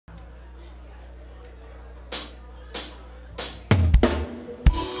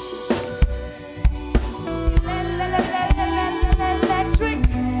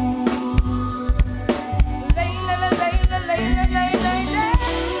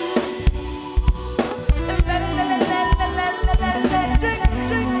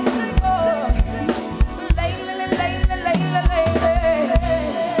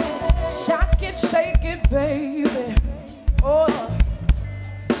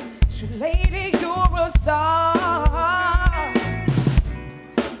Country lady, you're a star.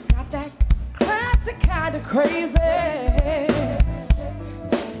 Got that classic kind of crazy.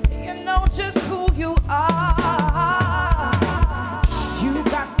 You know just who you are. You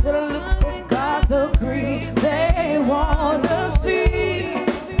got the look God's agree they wanna see.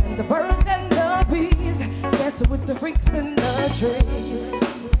 And the birds and the bees dancing with the freaks in the trees.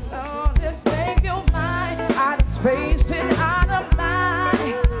 Oh, let's make your mind out of space and out of mind.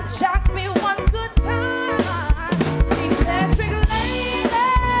 Shock me one good time. Electric lady,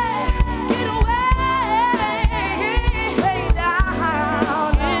 get away, lay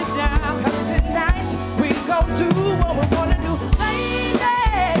down. 'Cause tonight we gon' do what we wanna do. Lady,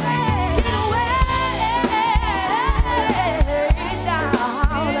 get away, lay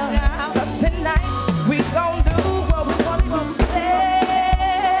down. 'Cause tonight we gon' do what we wanna do.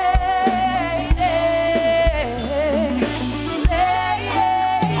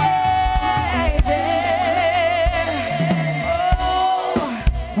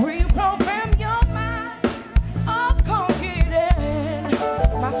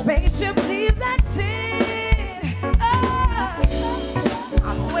 Spaceship leaves that tin.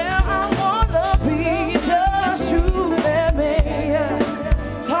 I'm where I wanna be, just you and me,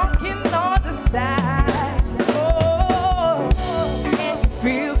 talking on the side. Oh, and you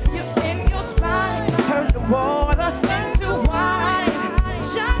feel you in your spine, turn the water into wine.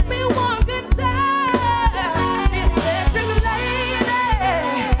 Shock me one good time. Electric lady,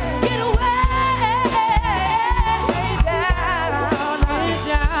 get away down.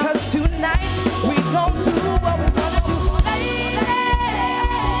 Tonight we gon' do what we wanna do. Lady, get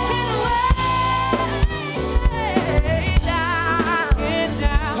away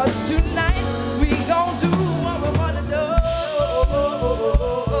down. 'Cause tonight we gon' do what we wanna do.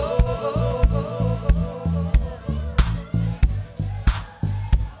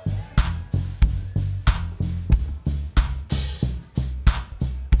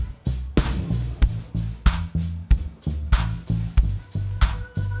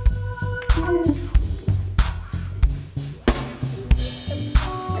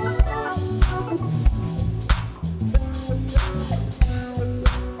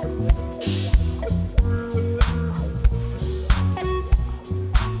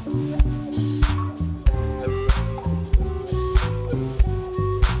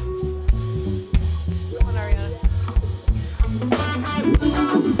 Come on, Arianna.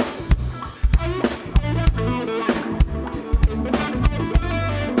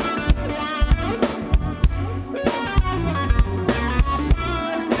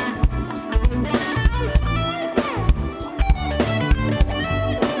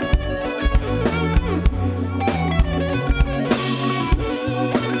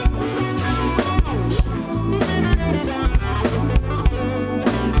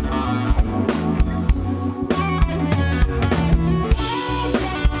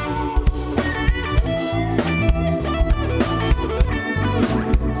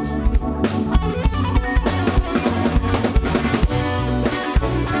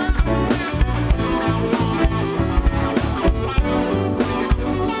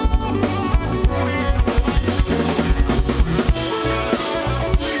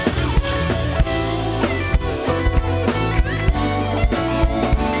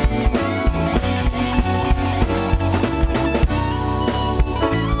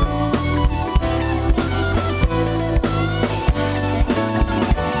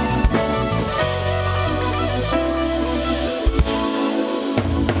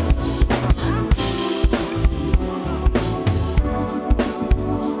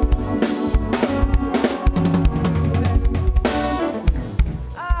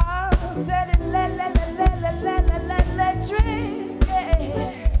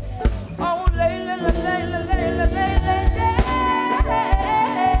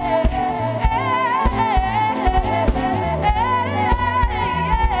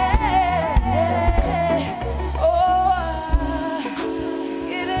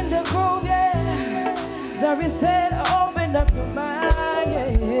 Zuri said, open up your mind,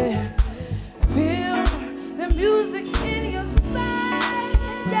 yeah. Feel the music in your spine,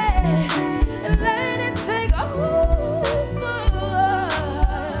 yeah. And let it take over.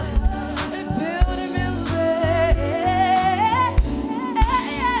 And feel the music.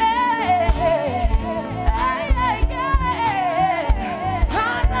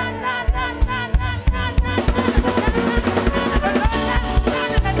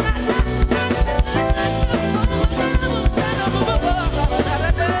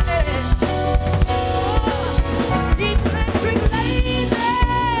 Electric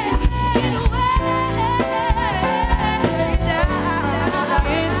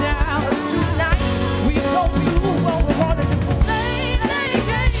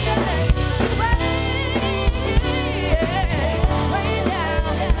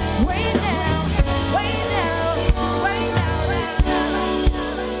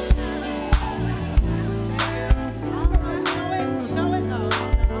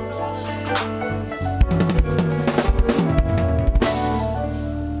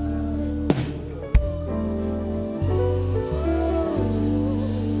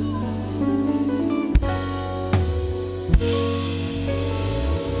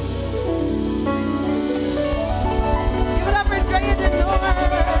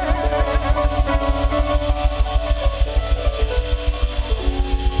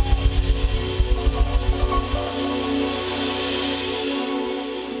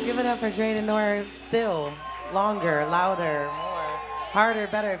up for Drea to Nora still. Longer, louder, more, harder,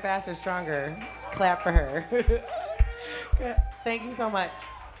 better, faster, stronger. Clap for her. Thank you so much.